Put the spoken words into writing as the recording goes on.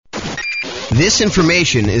This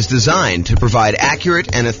information is designed to provide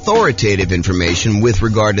accurate and authoritative information with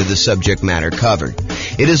regard to the subject matter covered.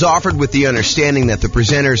 It is offered with the understanding that the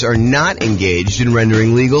presenters are not engaged in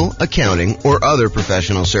rendering legal, accounting, or other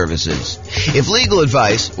professional services. If legal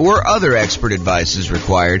advice or other expert advice is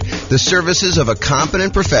required, the services of a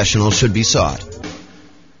competent professional should be sought.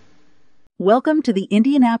 Welcome to the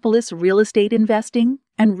Indianapolis Real Estate Investing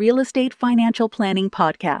and Real Estate Financial Planning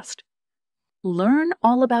Podcast. Learn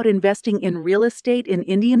all about investing in real estate in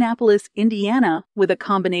Indianapolis, Indiana, with a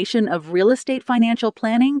combination of real estate financial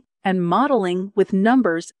planning and modeling with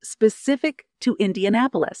numbers specific to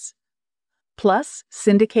Indianapolis. Plus,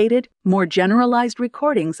 syndicated, more generalized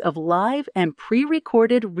recordings of live and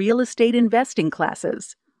pre-recorded real estate investing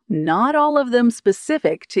classes, not all of them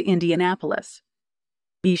specific to Indianapolis.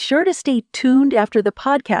 Be sure to stay tuned after the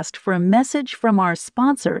podcast for a message from our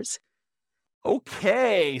sponsors.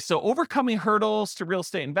 Okay, so overcoming hurdles to real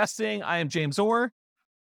estate investing. I am James Orr.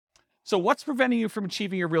 So what's preventing you from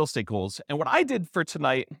achieving your real estate goals? And what I did for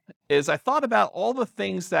tonight is I thought about all the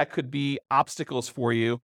things that could be obstacles for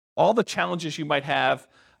you, all the challenges you might have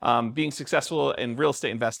being successful in real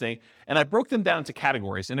estate investing, and I broke them down into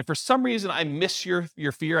categories. And if for some reason I missed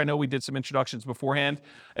your fear, I know we did some introductions beforehand.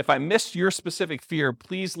 If I missed your specific fear,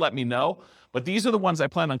 please let me know. But these are the ones I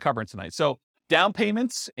plan on covering tonight. So down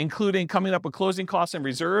payments, including coming up with closing costs and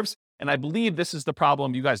reserves. And I believe this is the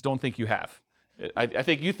problem you guys don't think you have. I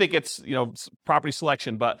think you think it's, property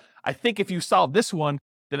selection, but I think if you solve this one,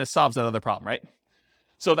 then it solves that other problem, right?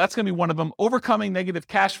 So that's going to be one of them. Overcoming negative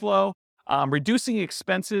cash flow, reducing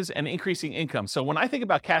expenses, and increasing income. So when I think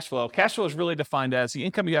about cash flow is really defined as the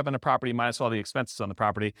income you have on a property minus all the expenses on the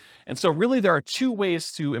property. And so really there are two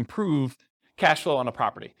ways to improve cash flow on a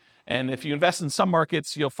property. And if you invest in some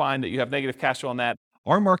markets, you'll find that you have negative cash flow on that.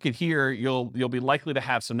 Our market here, you'll be likely to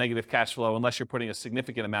have some negative cash flow unless you're putting a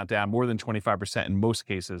significant amount down, more than 25% in most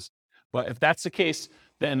cases. But if that's the case,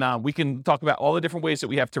 then we can talk about all the different ways that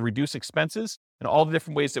we have to reduce expenses and all the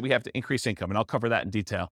different ways that we have to increase income. And I'll cover that in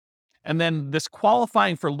detail. And then this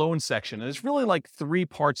qualifying for loan section, and there's really like three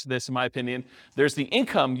parts to this, in my opinion. There's the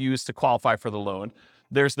income used to qualify for the loan.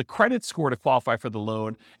 There's the credit score to qualify for the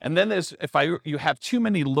loan. And then there's, you have too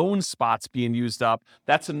many loan spots being used up,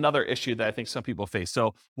 that's another issue that I think some people face.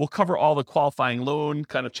 So we'll cover all the qualifying loan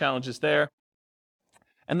kind of challenges there.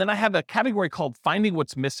 And then I have a category called finding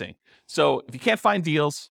what's missing. So if you can't find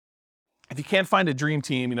deals, if you can't find a dream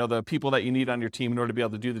team, the people that you need on your team in order to be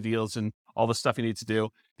able to do the deals and all the stuff you need to do,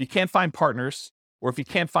 if you can't find partners, or if you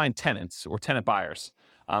can't find tenants or tenant buyers.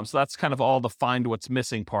 So that's kind of all the find what's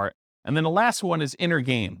missing part. And then the last one is inner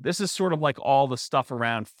game. This is sort of like all the stuff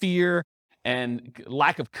around fear and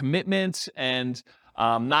lack of commitment and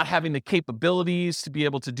not having the capabilities to be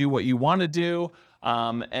able to do what you want to do,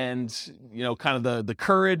 and kind of the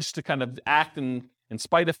courage to kind of act in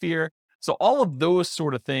spite of fear. So all of those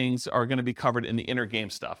sort of things are going to be covered in the inner game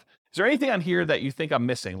stuff. Is there anything on here that you think I'm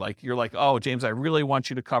missing? Like you're like, oh, James, I really want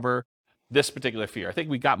you to cover this particular fear. I think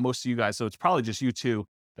we got most of you guys, so it's probably just you two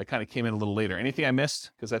that kind of came in a little later. Anything I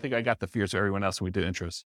missed? Because I think I got the fears of everyone else when we did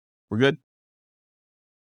intros. We're good?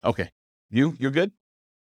 Okay. You're good?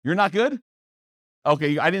 You're not good?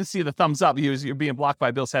 Okay, I didn't see the thumbs up. You're being blocked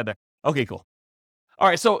by Bill's head there. Okay, cool. All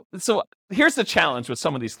right, so here's the challenge with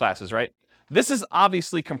some of these classes, right? This is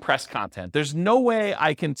obviously compressed content. There's no way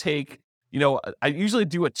I can take, I usually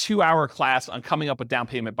do a 2-hour class on coming up with down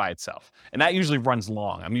payment by itself. And that usually runs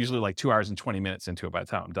long. I'm usually like 2 hours and 20 minutes into it by the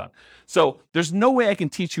time I'm done. So there's no way I can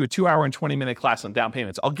teach you a 2-hour and 20-minute class on down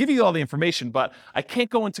payments. I'll give you all the information, but I can't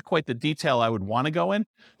go into quite the detail I would want to go in.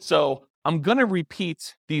 So I'm going to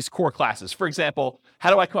repeat these core classes. For example,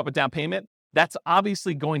 how do I come up with down payment? That's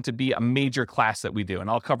obviously going to be a major class that we do. And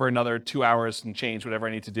I'll cover another 2 hours and change whatever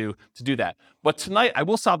I need to do that. But tonight I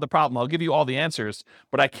will solve the problem. I'll give you all the answers,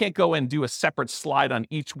 but I can't go and do a separate slide on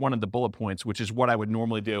each one of the bullet points, which is what I would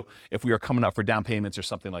normally do if we were coming up for down payments or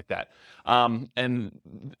something like that. And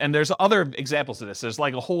there's other examples of this. There's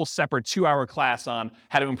like a whole separate 2-hour class on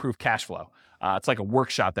how to improve cash flow. It's like a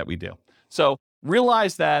workshop that we do. So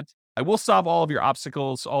realize that I will solve all of your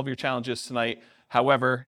obstacles, all of your challenges tonight.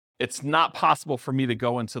 However, it's not possible for me to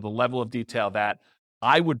go into the level of detail that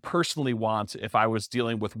I would personally want if I was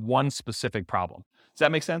dealing with one specific problem. Does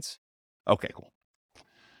that make sense? Okay, cool.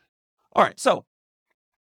 All right, so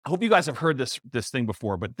I hope you guys have heard this thing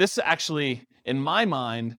before, but this actually, in my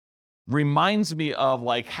mind, reminds me of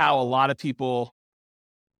like how a lot of people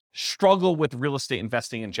struggle with real estate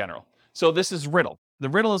investing in general. So this is riddle. The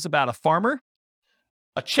riddle is about a farmer,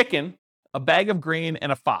 a chicken, a bag of grain,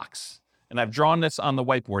 and a fox. And I've drawn this on the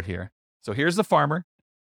whiteboard here. So here's the farmer,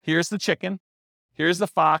 here's the chicken, here's the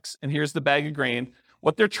fox, and here's the bag of grain.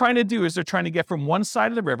 What they're trying to do is they're trying to get from one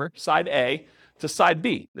side of the river, side A, to side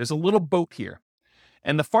B. There's a little boat here.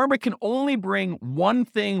 And the farmer can only bring one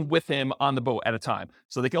thing with him on the boat at a time.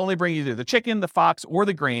 So they can only bring either the chicken, the fox, or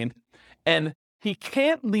the grain. And he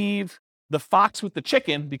can't leave the fox with the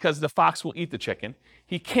chicken because the fox will eat the chicken.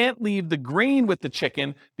 He can't leave the grain with the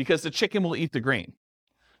chicken because the chicken will eat the grain.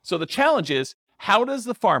 So the challenge is, how does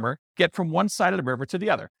the farmer get from one side of the river to the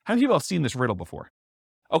other? How many people have seen this riddle before?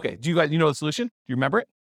 Okay, do you guys, know the solution? Do you remember it?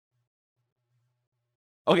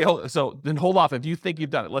 Okay, so then hold off if you think you've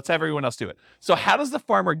done it. Let's have everyone else do it. So how does the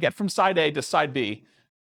farmer get from side A to side B,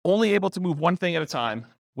 only able to move one thing at a time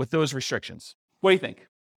with those restrictions? What do you think?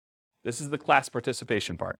 This is the class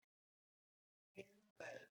participation part.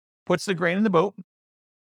 Puts the grain in the boat.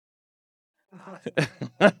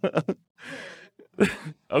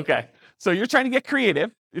 Okay, so you're trying to get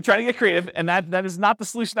creative. And that is not the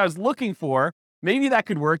solution I was looking for. Maybe that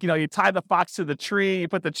could work. You tie the fox to the tree, you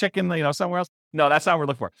put the chicken, somewhere else. No, that's not what we're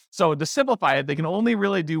looking for. So to simplify it, they can only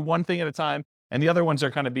really do one thing at a time, and the other ones are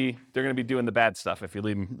they're going to be doing the bad stuff if you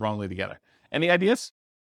leave them wrongly together. Any ideas?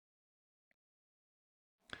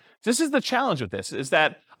 This is the challenge with this, is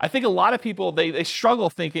that I think a lot of people, they struggle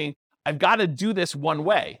thinking, I've got to do this one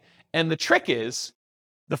way. And the trick is,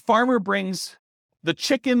 the farmer brings the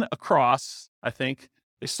chicken across, I think.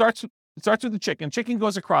 It starts with the chicken. Chicken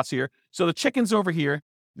goes across here. So the chicken's over here,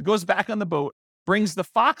 it goes back on the boat, brings the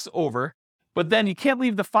fox over, but then you can't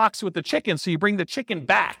leave the fox with the chicken, so you bring the chicken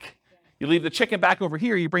back. You leave the chicken back over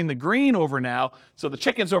here, you bring the grain over now, so the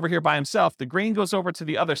chicken's over here by himself. The grain goes over to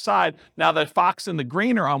the other side. Now the fox and the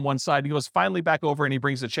grain are on one side. He goes finally back over and he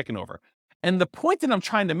brings the chicken over. And the point that I'm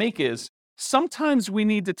trying to make is, sometimes we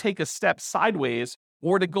need to take a step sideways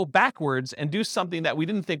or to go backwards and do something that we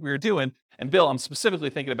didn't think we were doing. And Bill, I'm specifically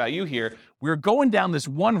thinking about you here. We're going down this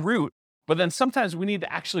one route, but then sometimes we need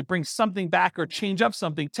to actually bring something back or change up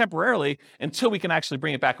something temporarily until we can actually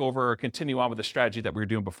bring it back over or continue on with the strategy that we were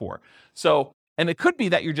doing before. So, and it could be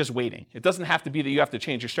that you're just waiting. It doesn't have to be that you have to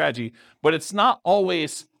change your strategy, but it's not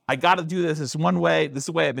always, I got to do this one way. This is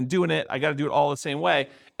the way I've been doing it. I got to do it all the same way.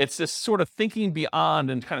 It's this sort of thinking beyond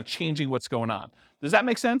and kind of changing what's going on. Does that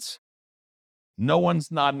make sense? No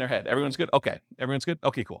one's nodding their head. Everyone's good? Okay. Everyone's good?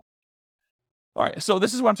 Okay, cool. All right. So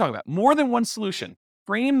this is what I'm talking about. More than one solution.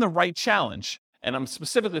 Frame the right challenge. And I'm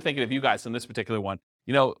specifically thinking of you guys in this particular one.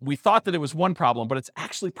 We thought that it was one problem, but it's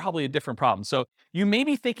actually probably a different problem. So you may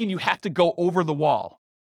be thinking you have to go over the wall.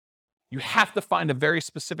 You have to find a very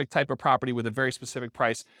specific type of property with a very specific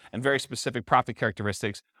price and very specific profit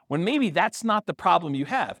characteristics, when maybe that's not the problem you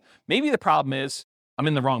have. Maybe the problem is, I'm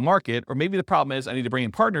in the wrong market, or maybe the problem is I need to bring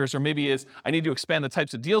in partners, or maybe is I need to expand the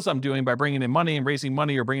types of deals I'm doing by bringing in money and raising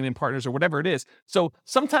money or bringing in partners or whatever it is. So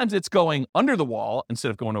sometimes it's going under the wall instead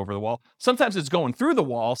of going over the wall. Sometimes it's going through the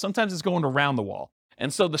wall. Sometimes it's going around the wall.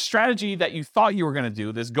 And so the strategy that you thought you were going to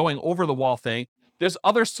do, this going over the wall thing, there's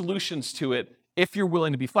other solutions to it if you're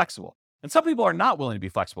willing to be flexible. And some people are not willing to be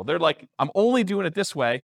flexible. They're like, I'm only doing it this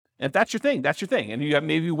way. And if that's your thing, that's your thing. And you have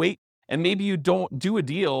maybe wait, and maybe you don't do a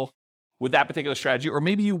deal with that particular strategy, or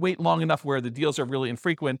maybe you wait long enough where the deals are really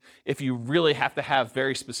infrequent if you really have to have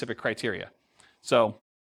very specific criteria. So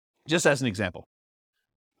just as an example.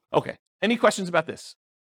 Okay, any questions about this?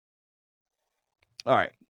 All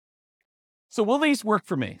right. So will these work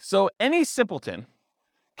for me? So any simpleton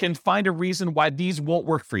can find a reason why these won't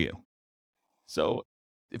work for you. So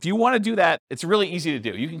if you want to do that, it's really easy to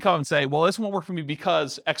do. You can come and say, well, this won't work for me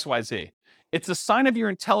because X, Y, Z. It's a sign of your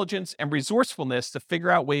intelligence and resourcefulness to figure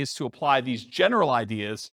out ways to apply these general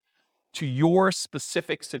ideas to your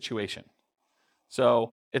specific situation.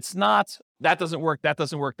 So it's not, that doesn't work, that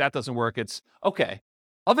doesn't work, that doesn't work. It's, okay,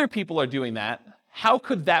 other people are doing that. How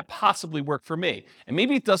could that possibly work for me? And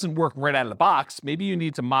maybe it doesn't work right out of the box. Maybe you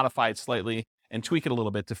need to modify it slightly and tweak it a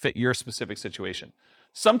little bit to fit your specific situation.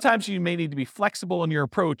 Sometimes you may need to be flexible in your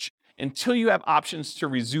approach until you have options to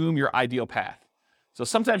resume your ideal path. So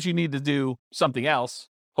sometimes you need to do something else,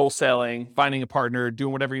 wholesaling, finding a partner,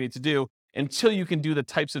 doing whatever you need to do, until you can do the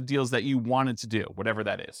types of deals that you wanted to do, whatever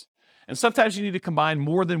that is. And sometimes you need to combine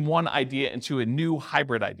more than one idea into a new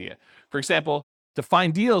hybrid idea. For example, to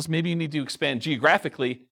find deals, maybe you need to expand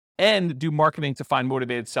geographically and do marketing to find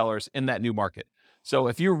motivated sellers in that new market. So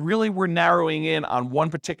if you really were narrowing in on one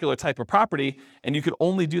particular type of property and you could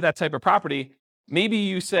only do that type of property, maybe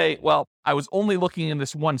you say, well, I was only looking in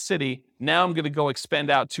this one city. Now I'm going to go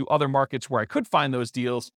expand out to other markets where I could find those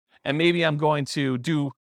deals. And maybe I'm going to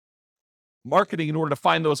do marketing in order to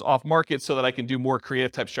find those off market so that I can do more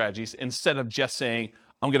creative type strategies instead of just saying,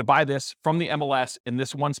 I'm going to buy this from the MLS in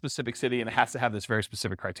this one specific city and it has to have this very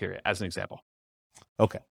specific criteria, as an example.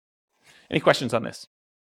 Okay. Any questions on this?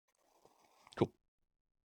 Cool.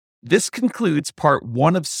 This concludes part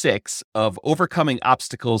 1 of 6 of Overcoming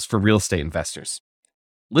Obstacles for Real Estate Investors.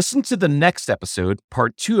 Listen to the next episode,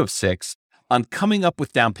 part 2 of 6, on coming up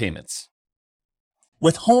with down payments.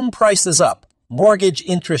 With home prices up, mortgage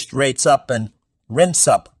interest rates up, and rents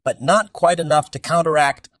up, but not quite enough to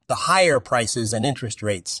counteract the higher prices and interest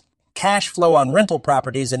rates, cash flow on rental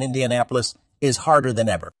properties in Indianapolis is harder than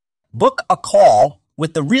ever. Book a call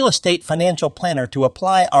with the Real Estate Financial Planner to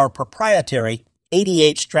apply our proprietary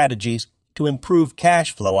 88 strategies to improve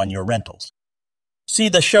cash flow on your rentals. See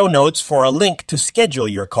the show notes for a link to schedule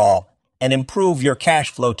your call and improve your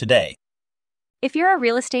cash flow today. If you're a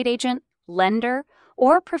real estate agent, lender,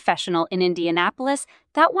 or professional in Indianapolis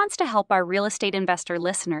that wants to help our real estate investor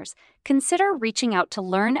listeners, consider reaching out to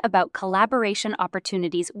learn about collaboration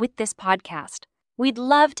opportunities with this podcast. We'd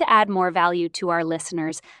love to add more value to our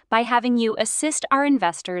listeners by having you assist our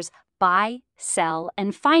investors buy, sell,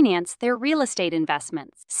 and finance their real estate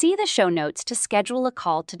investments. See the show notes to schedule a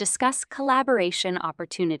call to discuss collaboration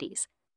opportunities.